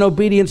faithfulness and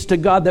obedience to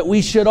God that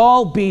we should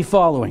all be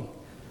following.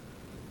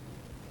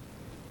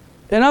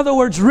 In other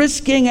words,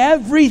 risking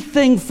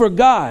everything for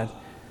God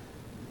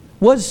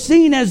was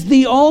seen as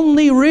the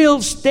only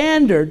real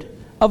standard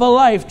of a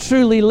life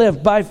truly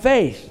lived by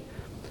faith.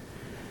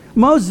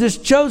 Moses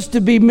chose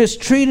to be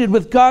mistreated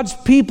with God's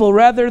people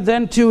rather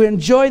than to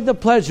enjoy the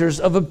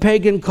pleasures of a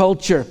pagan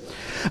culture.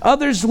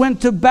 Others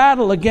went to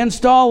battle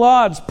against all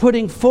odds,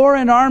 putting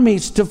foreign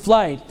armies to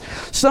flight.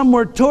 Some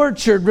were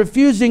tortured,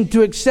 refusing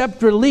to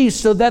accept release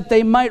so that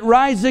they might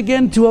rise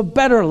again to a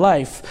better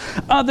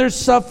life. Others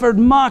suffered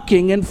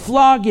mocking and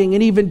flogging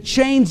and even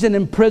chains and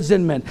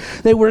imprisonment.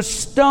 They were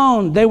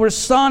stoned. They were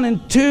sawn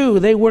in two.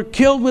 They were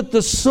killed with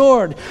the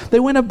sword. They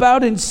went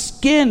about in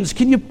skins.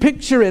 Can you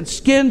picture it?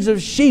 Skins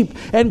of sheep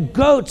and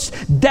goats,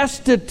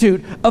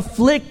 destitute,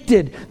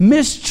 afflicted,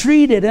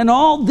 mistreated. And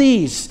all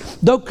these,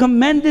 though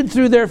commended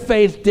through their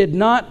faith, did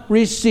not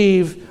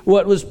receive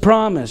what was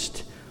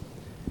promised.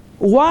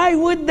 Why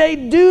would they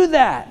do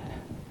that?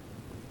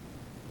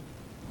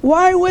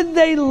 Why would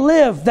they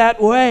live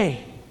that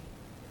way?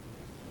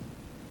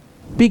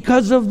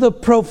 Because of the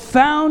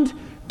profound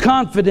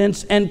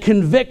confidence and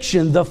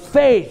conviction, the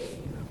faith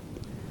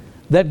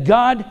that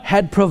God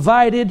had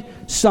provided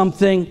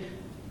something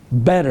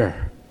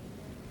better.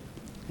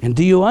 And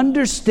do you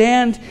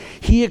understand?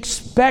 He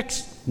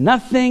expects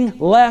nothing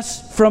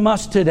less from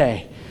us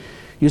today.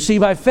 You see,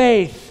 by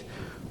faith,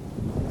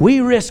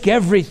 we risk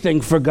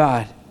everything for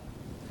God.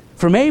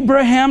 From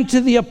Abraham to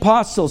the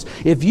apostles,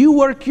 if you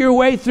work your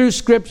way through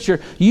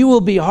Scripture, you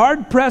will be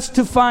hard-pressed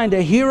to find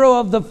a hero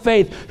of the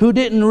faith who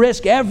didn't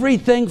risk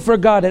everything for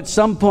God at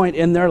some point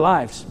in their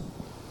lives.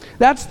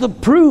 That's the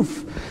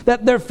proof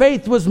that their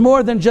faith was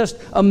more than just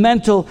a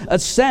mental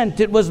assent.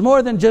 It was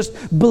more than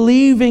just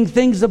believing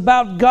things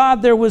about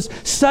God. There was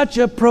such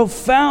a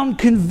profound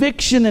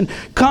conviction and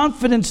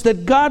confidence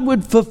that God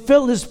would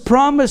fulfill His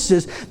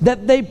promises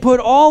that they put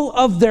all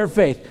of their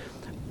faith,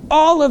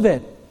 all of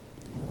it,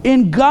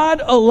 in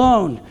God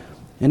alone.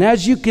 And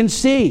as you can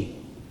see,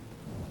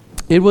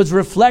 it was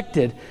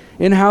reflected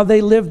in how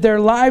they lived their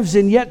lives.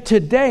 And yet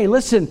today,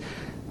 listen,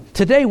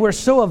 today we're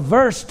so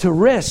averse to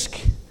risk.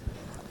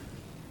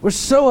 We're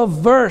so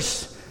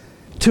averse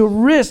to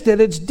risk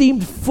that it's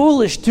deemed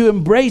foolish to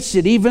embrace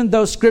it, even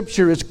though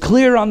Scripture is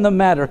clear on the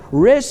matter.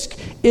 Risk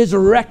is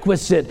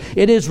requisite.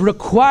 It is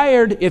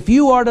required if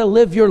you are to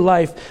live your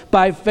life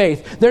by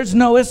faith. There's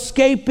no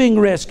escaping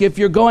risk if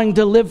you're going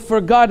to live for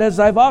God. As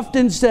I've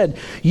often said,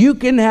 you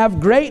can have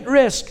great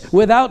risk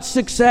without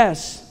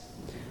success,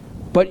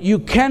 but you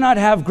cannot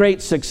have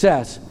great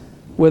success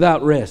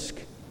without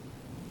risk.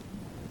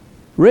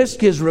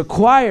 Risk is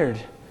required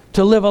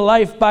to live a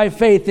life by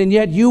faith, and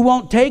yet you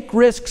won't take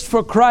risks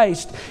for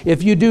Christ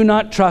if you do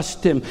not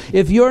trust Him.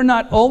 If you're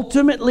not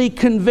ultimately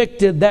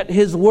convicted that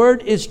His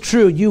word is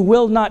true, you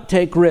will not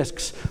take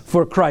risks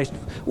for Christ.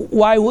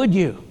 Why would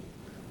you?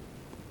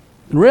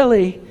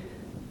 Really,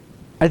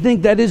 I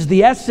think that is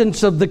the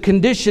essence of the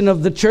condition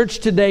of the church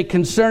today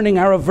concerning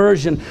our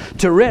aversion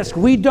to risk.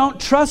 We don't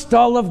trust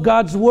all of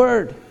God's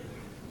word.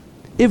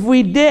 If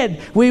we did,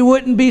 we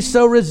wouldn't be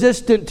so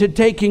resistant to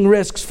taking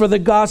risks for the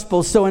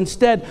gospel. So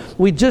instead,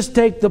 we just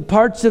take the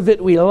parts of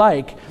it we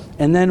like,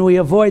 and then we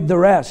avoid the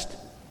rest.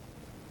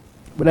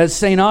 But as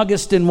St.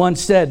 Augustine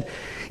once said,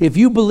 if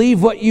you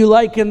believe what you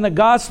like in the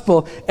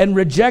gospel and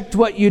reject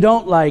what you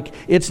don't like,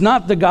 it's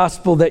not the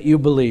gospel that you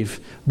believe,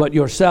 but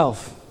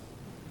yourself.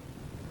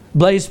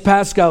 Blaise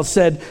Pascal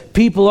said,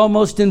 people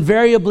almost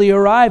invariably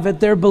arrive at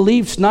their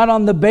beliefs not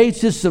on the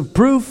basis of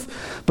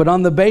proof, but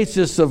on the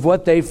basis of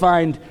what they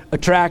find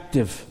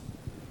attractive.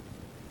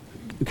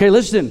 Okay,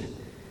 listen.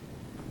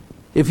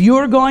 If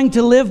you're going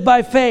to live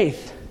by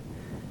faith,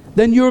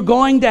 then you're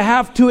going to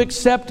have to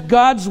accept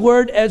God's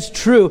word as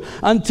true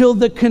until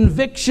the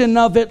conviction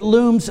of it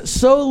looms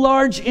so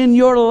large in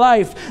your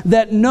life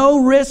that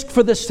no risk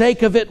for the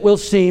sake of it will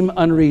seem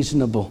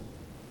unreasonable.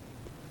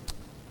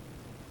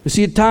 You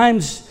see, at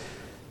times,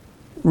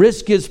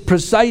 risk is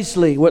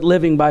precisely what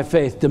living by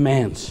faith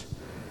demands.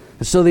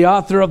 And so the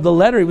author of the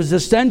letter, he was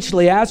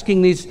essentially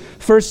asking these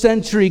first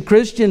century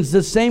Christians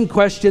the same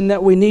question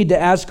that we need to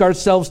ask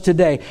ourselves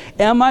today.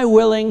 Am I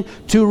willing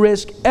to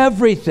risk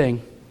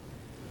everything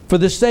for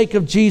the sake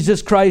of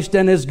Jesus Christ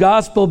and His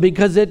gospel?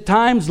 Because at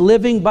times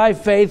living by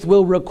faith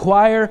will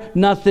require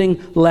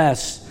nothing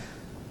less.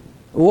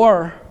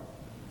 Or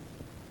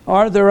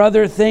are there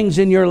other things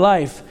in your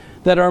life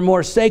that are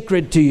more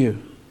sacred to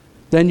you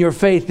than your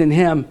faith in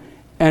Him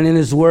and in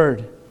His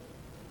Word?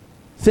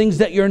 Things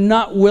that you're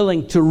not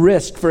willing to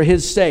risk for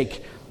His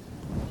sake.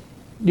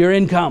 Your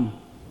income,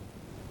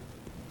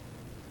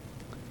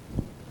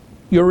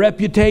 your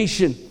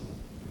reputation,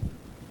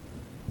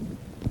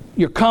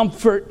 your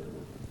comfort,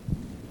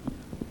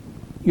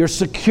 your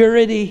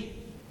security,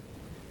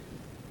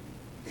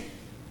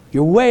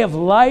 your way of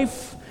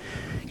life,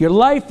 your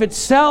life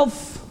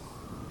itself.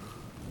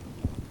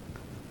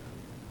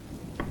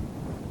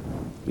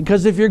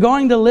 Because if you're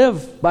going to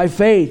live by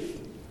faith,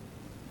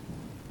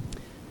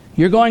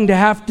 you're going to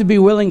have to be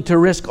willing to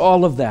risk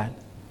all of that,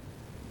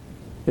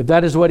 if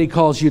that is what He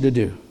calls you to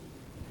do.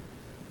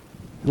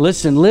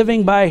 Listen,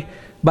 living by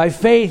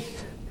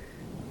faith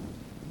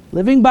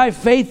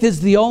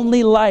is the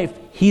only life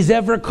He's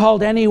ever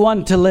called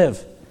anyone to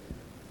live.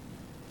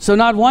 So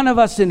not one of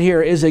us in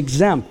here is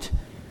exempt.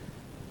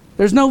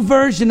 There's no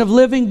version of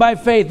living by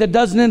faith that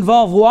doesn't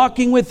involve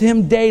walking with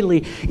Him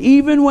daily,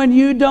 even when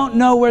you don't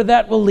know where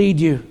that will lead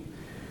you.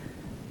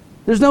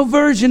 There's no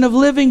version of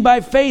living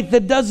by faith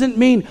that doesn't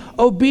mean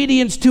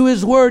obedience to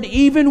His Word,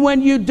 even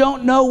when you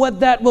don't know what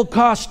that will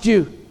cost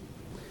you.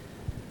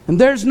 And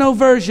there's no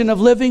version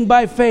of living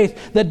by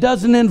faith that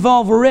doesn't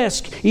involve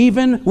risk,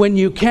 even when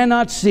you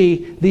cannot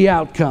see the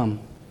outcome.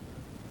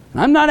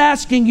 I'm not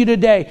asking you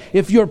today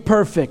if you're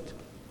perfect.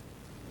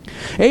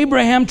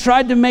 Abraham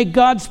tried to make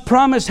God's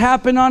promise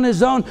happen on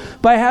his own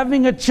by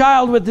having a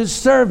child with his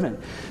servant.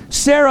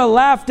 Sarah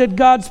laughed at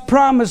God's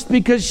promise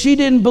because she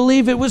didn't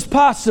believe it was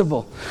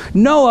possible.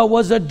 Noah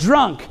was a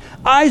drunk.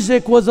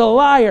 Isaac was a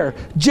liar.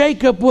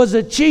 Jacob was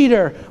a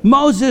cheater.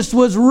 Moses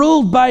was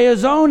ruled by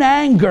his own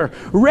anger.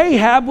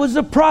 Rahab was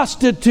a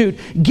prostitute.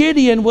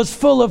 Gideon was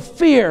full of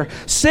fear.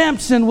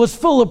 Samson was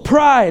full of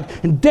pride.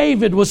 And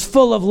David was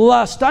full of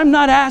lust. I'm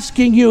not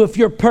asking you if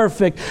you're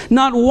perfect.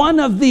 Not one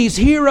of these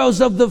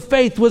heroes of the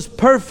faith was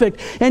perfect.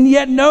 And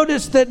yet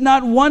notice that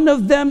not one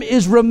of them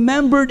is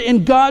remembered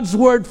in God's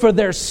Word for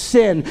their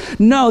sin.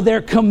 No, they're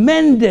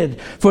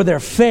commended for their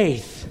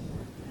faith.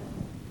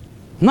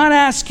 I'm not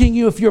asking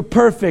you if you're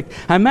perfect.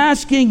 I'm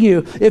asking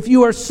you if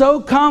you are so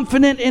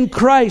confident in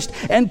Christ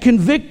and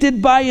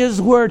convicted by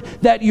His Word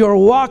that you're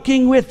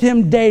walking with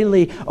Him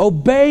daily,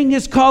 obeying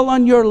His call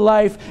on your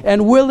life,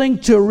 and willing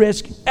to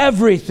risk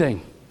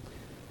everything,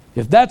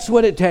 if that's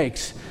what it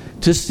takes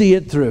to see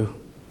it through.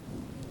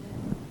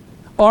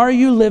 Are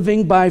you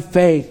living by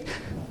faith?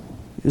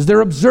 Is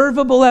there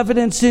observable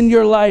evidence in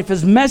your life,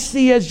 as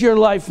messy as your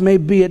life may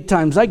be at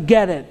times? I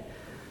get it.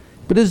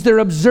 But is there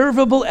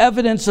observable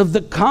evidence of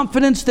the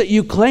confidence that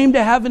you claim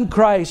to have in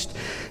Christ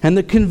and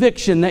the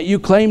conviction that you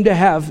claim to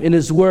have in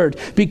His Word?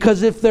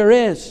 Because if there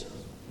is,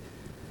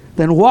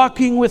 then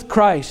walking with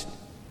Christ,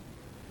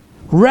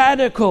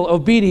 radical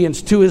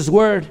obedience to His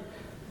Word,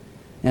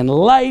 and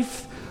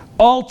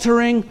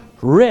life-altering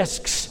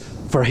risks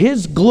for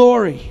His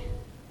glory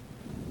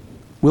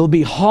will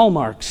be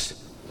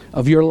hallmarks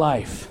of your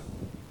life.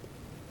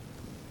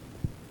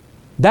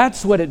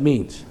 That's what it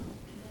means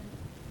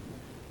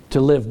to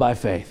live by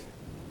faith.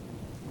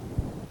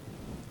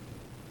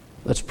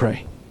 Let's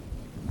pray.